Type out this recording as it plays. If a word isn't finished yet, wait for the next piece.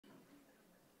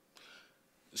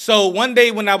So one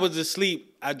day when I was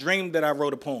asleep, I dreamed that I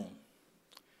wrote a poem.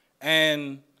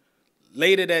 And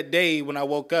later that day when I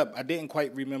woke up, I didn't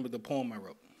quite remember the poem I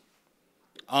wrote.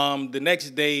 The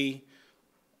next day,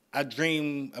 I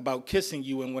dreamed about kissing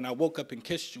you, and when I woke up and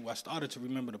kissed you, I started to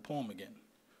remember the poem again.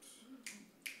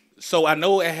 So I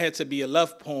know it had to be a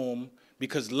love poem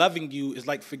because loving you is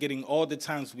like forgetting all the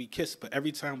times we kissed, but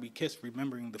every time we kiss,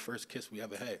 remembering the first kiss we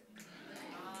ever had.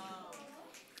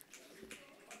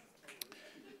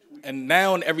 And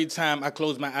now every time I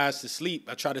close my eyes to sleep,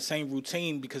 I try the same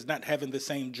routine because not having the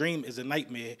same dream is a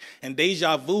nightmare. And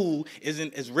deja vu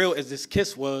isn't as real as this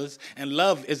kiss was. And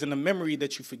love isn't a memory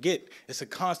that you forget. It's a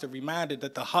constant reminder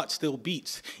that the heart still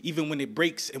beats, even when it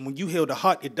breaks. And when you heal the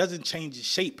heart, it doesn't change its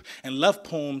shape. And love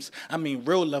poems, I mean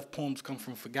real love poems, come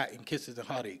from forgotten kisses and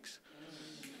heartaches.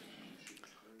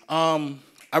 I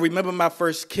remember my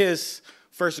first kiss,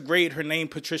 first grade, her name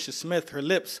Patricia Smith, her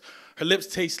lips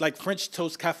taste like French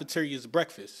toast cafeteria's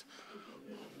breakfast.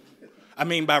 I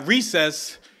mean, by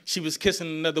recess, she was kissing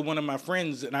another one of my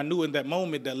friends, and I knew in that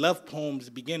moment that love poems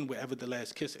begin wherever the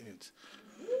last kiss ends.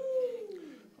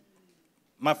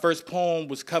 My first poem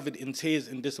was covered in tears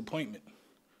and disappointment,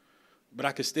 but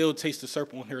I could still taste the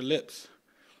syrup on her lips.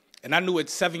 And I knew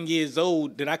at 7 years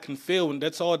old that I can feel, and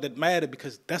that's all that mattered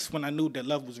because that's when I knew that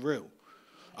love was real.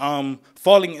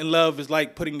 Falling in love is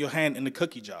like putting your hand in the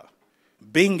cookie jar.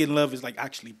 Being in love is like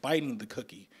actually biting the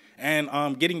cookie. And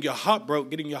getting your heart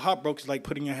broke is like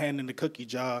putting your hand in the cookie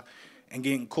jar and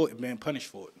getting caught and being punished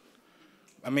for it.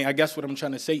 I mean, I guess what I'm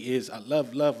trying to say is I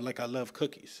love love like I love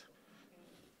cookies.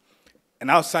 And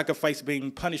I'll sacrifice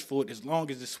being punished for it as long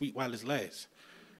as it's sweet while it lasts.